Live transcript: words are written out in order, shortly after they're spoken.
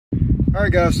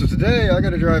Alright guys, so today I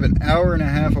gotta drive an hour and a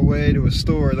half away to a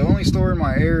store, the only store in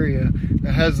my area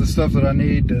that has the stuff that I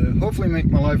need to hopefully make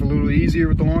my life a little easier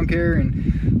with the lawn care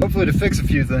and hopefully to fix a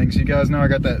few things. You guys know I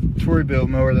got that bilt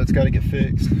mower that's got to get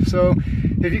fixed. So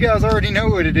if you guys already know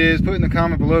what it is, put in the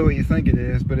comment below what you think it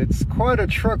is, but it's quite a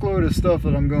truckload of stuff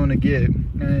that I'm going to get.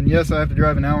 And yes, I have to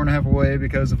drive an hour and a half away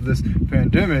because of this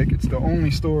pandemic. It's the only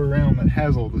store around that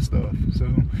has all the stuff. So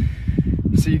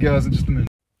see you guys in just a minute.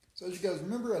 So as you guys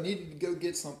remember, I needed to go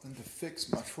get something to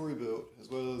fix my bilt,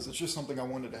 as well as it's just something I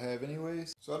wanted to have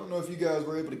anyways. So I don't know if you guys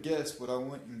were able to guess what I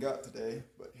went and got today,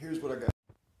 but here's what I got.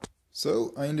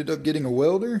 So I ended up getting a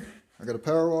welder, I got a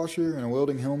power washer, and a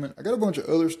welding helmet. I got a bunch of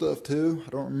other stuff too.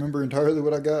 I don't remember entirely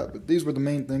what I got, but these were the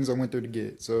main things I went there to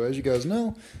get. So as you guys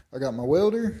know, I got my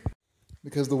welder,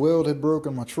 because the weld had broke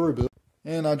on my bilt.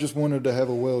 And I just wanted to have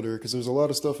a welder, because there's a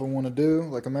lot of stuff I want to do.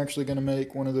 Like I'm actually going to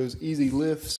make one of those easy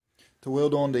lifts to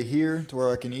weld onto here to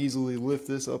where I can easily lift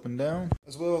this up and down.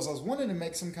 As well as I was wanting to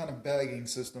make some kind of bagging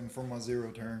system for my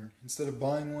zero turn instead of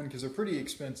buying one because they're pretty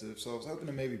expensive. So I was hoping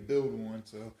to maybe build one.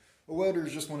 So a welder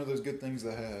is just one of those good things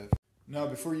to have. Now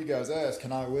before you guys ask,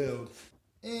 can I weld?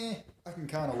 I can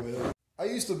kind of weld. I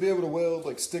used to be able to weld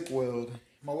like stick weld.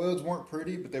 My welds weren't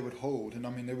pretty, but they would hold. And I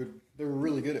mean, they were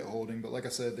really good at holding, but like I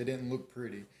said, they didn't look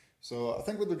pretty. So I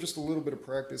think with just a little bit of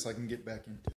practice, I can get back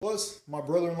into it. Plus, my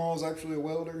brother-in-law is actually a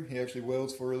welder. He actually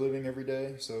welds for a living every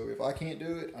day. So if I can't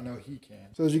do it, I know he can.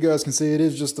 So as you guys can see, it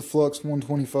is just the Flux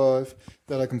 125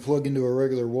 that I can plug into a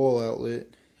regular wall outlet.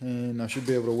 And I should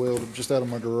be able to weld it just out of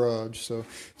my garage. So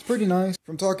it's pretty nice.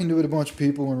 From talking to it a bunch of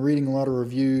people and reading a lot of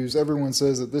reviews, everyone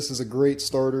says that this is a great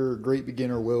starter, a great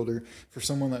beginner welder for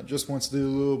someone that just wants to do a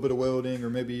little bit of welding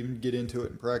or maybe even get into it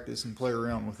and practice and play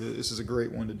around with it. This is a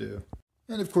great one to do.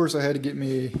 And of course I had to get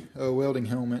me a welding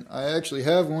helmet. I actually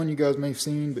have one you guys may have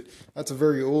seen, but that's a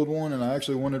very old one, and I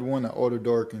actually wanted one that auto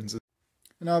darkens.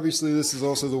 And obviously this is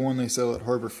also the one they sell at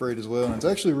Harbor Freight as well, and it's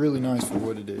actually really nice for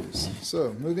what it is.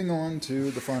 So moving on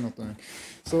to the final thing.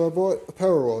 So I bought a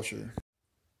power washer.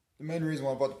 The main reason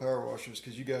why I bought the power washer is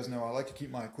because you guys know I like to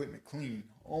keep my equipment clean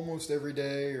almost every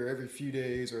day or every few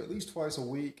days or at least twice a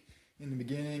week. In the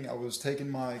beginning, I was taking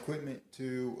my equipment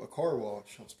to a car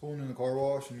wash. I was pulling in the car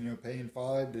wash and, paying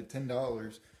 $5 to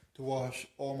 $10 to wash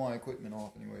all my equipment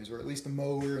off anyways, or at least the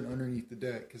mower and underneath the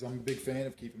deck, because I'm a big fan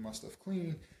of keeping my stuff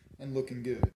clean and looking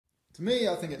good. To me,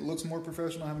 I think it looks more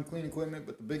professional having clean equipment,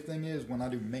 but the big thing is when I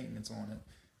do maintenance on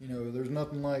it. There's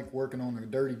nothing like working on a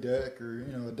dirty deck or,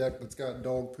 a deck that's got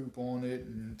dog poop on it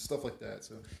and stuff like that.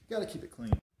 So you got to keep it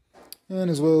clean. And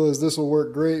as well as this will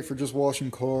work great for just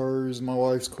washing cars, my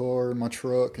wife's car, my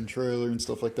truck and trailer and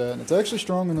stuff like that. And it's actually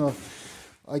strong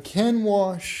enough. I can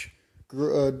wash,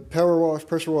 power wash,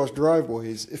 pressure wash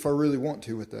driveways if I really want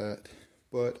to with that.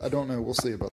 But I don't know. We'll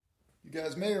see about that. You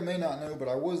guys may or may not know, but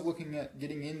I was looking at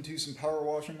getting into some power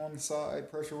washing on the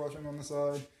side, pressure washing on the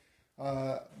side.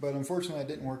 But unfortunately, it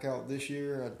didn't work out this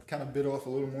year. I kind of bit off a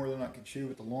little more than I could chew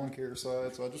with the lawn care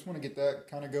side. So I just want to get that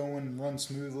kind of going and run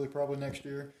smoothly probably next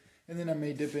year. And then I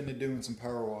may dip into doing some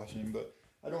power washing, but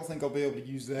I don't think I'll be able to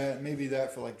use that. Maybe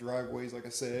that for like driveways, like I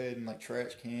said, and like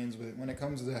trash cans. But when it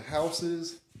comes to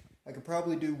houses, I could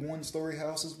probably do one-story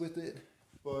houses with it,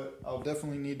 but I'll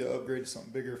definitely need to upgrade to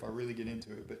something bigger if I really get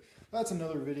into it. But that's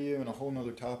another video and a whole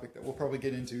nother topic that we'll probably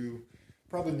get into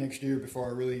probably next year before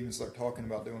I really even start talking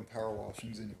about doing power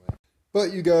washings anyway.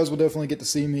 But you guys will definitely get to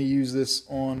see me use this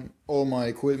on all my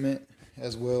equipment,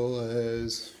 as well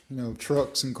as,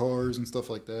 trucks and cars and stuff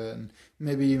like that, and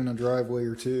maybe even a driveway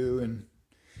or two, and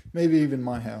maybe even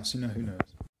my house, who knows.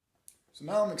 So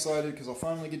now I'm excited because I'll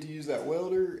finally get to use that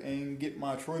welder and get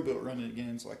my bilt running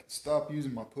again so I can stop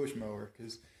using my push mower,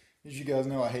 because as you guys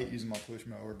know, I hate using my push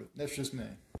mower, but that's just me.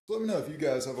 So let me know if you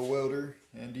guys have a welder,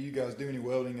 and do you guys do any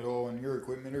welding at all in your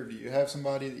equipment, or do you have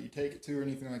somebody that you take it to or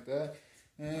anything like that?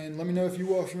 And let me know if you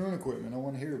wash your own equipment. I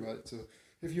want to hear about it. So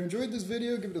if you enjoyed this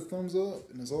video, give it a thumbs up,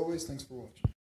 and as always, thanks for watching.